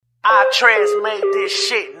Trez made this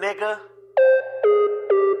shit, nigga.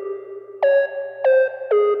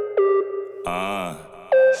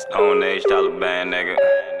 Stone Age Taliban, nigga.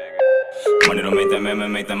 Money don't make that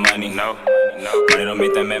man make the money. No. Money don't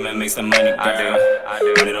make that man make some money, girl. I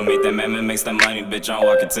do. Money don't make that man make some money, bitch. I'm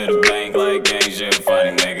walking to the bank like gang shit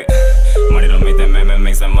funny, nigga. Money don't make that man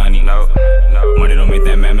make some money. No. Money don't make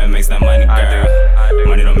that man make some money, girl. I do.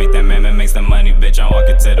 Money don't make that man make some money, bitch. I'm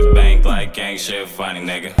walking to the bank like gang shit funny,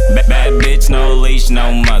 nigga. Bad bitch, no leash,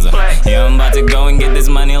 no muzzle. Yeah, I'm about to go and get this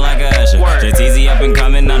money like a usher. Dreteezy up and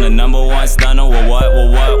coming on the #1 stunner.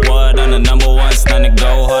 What? On the #1 stunner.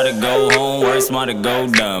 Go hard to go home, work smart to go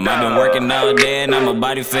dumb. I've been working all day and now my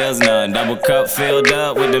body feels none. Double cup filled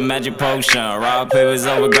up with the magic potion. Raw papers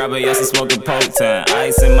over, grab a yes and smoke a potent.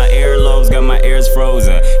 Ice in my earlobes, got my ears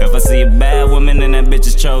frozen. If I see a bad woman, then that bitch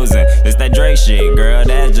is chosen. It's that Drake shit, girl,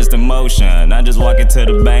 that's just emotion. I just walk into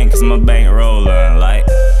the bank cause my bank rolling. Like,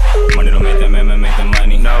 money don't make that man make the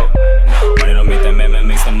money. No. Money don't make that man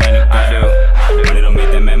make some money, girl. I do. Money don't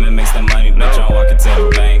make that man make some money, bitch. I'm walking to the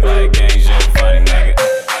bank like gang shit funny, nigga.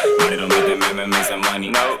 Money don't make that man make some money.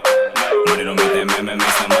 No. Money don't make that man make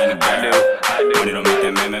some money, girl. Money don't make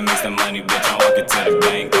that man make some money, bitch. I'm walking to the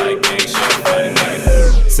bank like gang shit funny,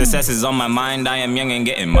 nigga. Success is on my mind, I am young and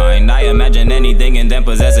getting mine. I imagine anything and then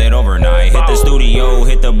possess it overnight. Hit the studio,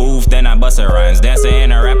 hit the booth, then I bust a rhymes. Dancer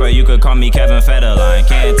and a rapper, you could call me Kevin Federline.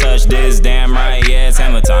 Can't touch this, damn right, yeah, it's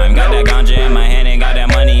hammer time. Got that ganja in my hand and got that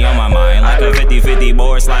money on my mind. Like a 50-50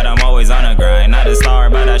 board slide, I'm always on a grind. Not a star,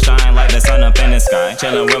 but I shine like the sun up in the sky.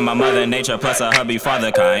 Chillin' with my mother nature, plus a hubby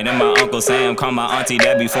father kind. And my Uncle Sam called my auntie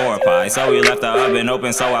Debbie for a pie. So we left the oven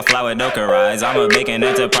open, so I fly with Doka Rise. I'm a baking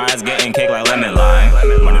enterprise, getting cake like lemon lime.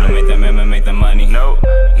 Money don't make that man make the money. No.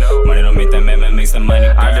 Money don't make that man make some money,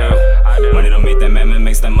 girl. I do. Money don't make that man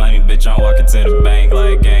make some money, bitch. I'm walking to the bank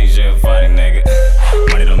like gang shit funny, nigga.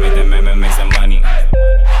 Money don't make that man make some money.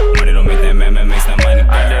 Money don't make that man make some money,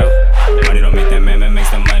 girl. Money don't make that man make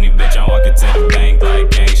some money, bitch. I'm walking to the bank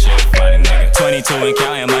like gang shit funny, nigga. 22 and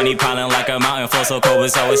counting money, piling like a mountain. Flow so cold,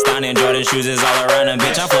 but so astounding. Jordan shoes is all around him,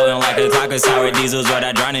 bitch. I'm floating like a clock of sour diesels. What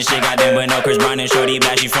I drown and shit, goddamn, but no Chris Brown and Shorty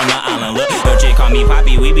Bashy from the island. Look, yo chick call me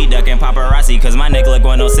Poppy, we be ducking paparazzi. Cause my neck look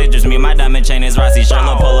 106, just me, my diamond chain is Rossi.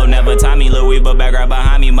 Charlotte Polo, never Tommy, Louis, but back right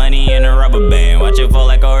behind me. Money in a rubber band, watch it fall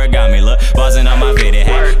like origami. Look, bossing on my fitted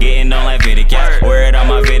hat, getting on like fitted cats. Word on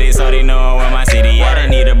my fitted, so they know where my city at. I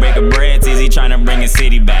need a break of bread, Dreteezy tryna bring a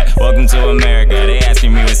city back. Welcome to America, they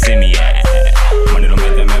asking me what city at. Money don't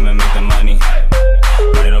make that man make the money.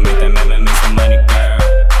 Money don't make that man make some money, girl.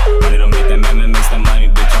 Money don't make that man make some money,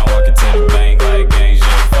 bitch. I'm walking to the bank like gang shit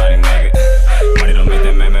funny, nigga. Money don't make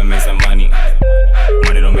that man make some money.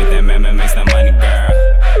 Money don't make that man make some money, girl.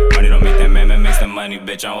 Money don't make that man make some money,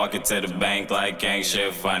 bitch. I'm walking to the bank like gang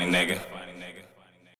shit funny, nigga.